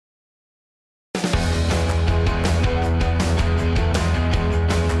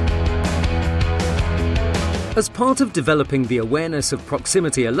As part of developing the awareness of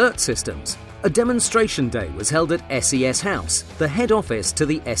proximity alert systems, a demonstration day was held at SES House, the head office to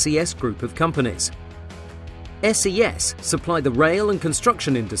the SES group of companies. SES supply the rail and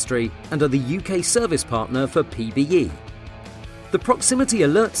construction industry and are the UK service partner for PBE. The Proximity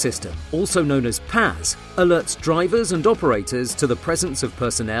Alert System, also known as PAS, alerts drivers and operators to the presence of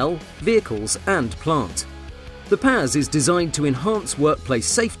personnel, vehicles and plant. The PAS is designed to enhance workplace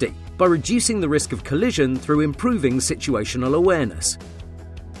safety by reducing the risk of collision through improving situational awareness.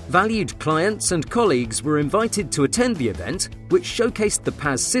 Valued clients and colleagues were invited to attend the event, which showcased the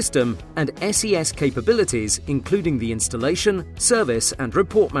PAS system and SES capabilities, including the installation, service and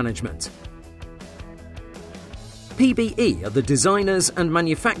report management. PBE are the designers and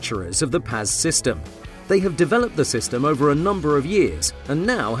manufacturers of the PAS system. They have developed the system over a number of years and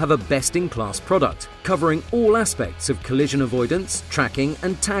now have a best-in-class product, covering all aspects of collision avoidance, tracking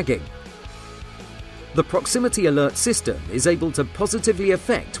and tagging. The Proximity Alert system is able to positively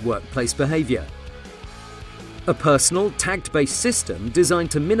affect workplace behaviour. A personal, tagged-based system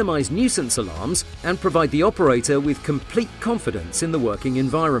designed to minimise nuisance alarms and provide the operator with complete confidence in the working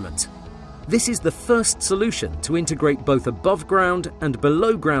environment. This is the first solution to integrate both above-ground and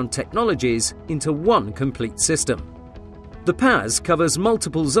below-ground technologies into one complete system. The PAS covers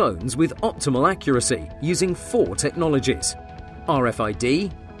multiple zones with optimal accuracy using 4 technologies: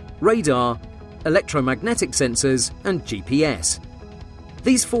 RFID, radar, electromagnetic sensors and GPS.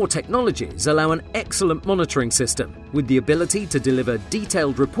 These 4 technologies allow an excellent monitoring system with the ability to deliver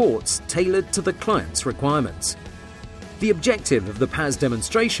detailed reports tailored to the client's requirements. The objective of the PAS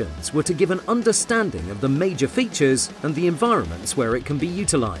demonstrations were to give an understanding of the major features and the environments where it can be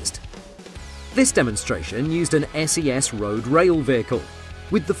utilised. This demonstration used an SES road rail vehicle.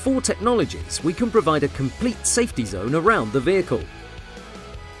 With the 4 technologies, we can provide a complete safety zone around the vehicle,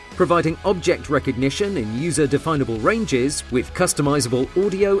 providing object recognition in user-definable ranges with customisable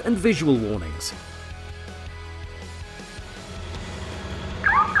audio and visual warnings.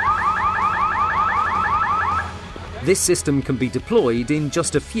 This system can be deployed in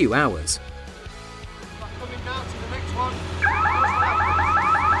just a few hours.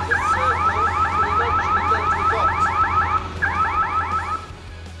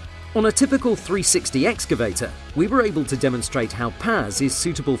 On a typical 360 excavator, we were able to demonstrate how PAS is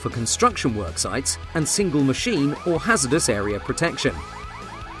suitable for construction work sites and single machine or hazardous area protection.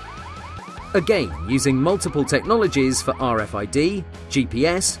 Again, using multiple technologies for RFID,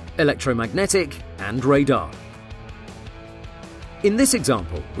 GPS, electromagnetic and radar. In this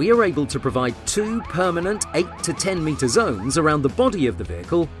example, we are able to provide 2 permanent 8 to 10 metre zones around the body of the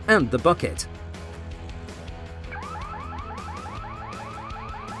vehicle and the bucket.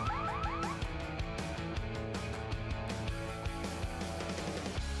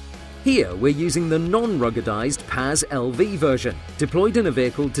 Here we're using the non-ruggedized PAS LV version, deployed in a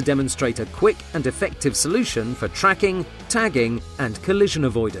vehicle to demonstrate a quick and effective solution for tracking, tagging and collision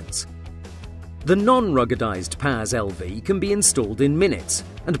avoidance. The non-ruggedized PAS LV can be installed in minutes,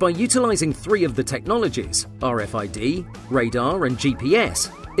 and by utilizing 3 of the technologies, RFID, radar and GPS,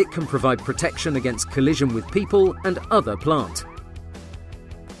 it can provide protection against collision with people and other plant.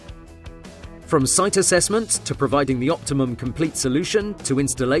 From site assessment to providing the optimum complete solution to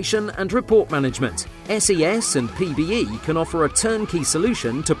installation and report management, SES and PBE can offer a turnkey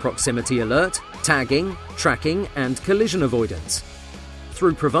solution to proximity alert, tagging, tracking and collision avoidance.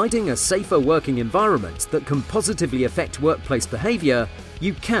 Through providing a safer working environment that can positively affect workplace behaviour,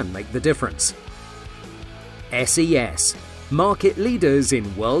 you can make the difference. SES, market leaders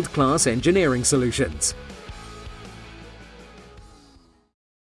in world-class engineering solutions.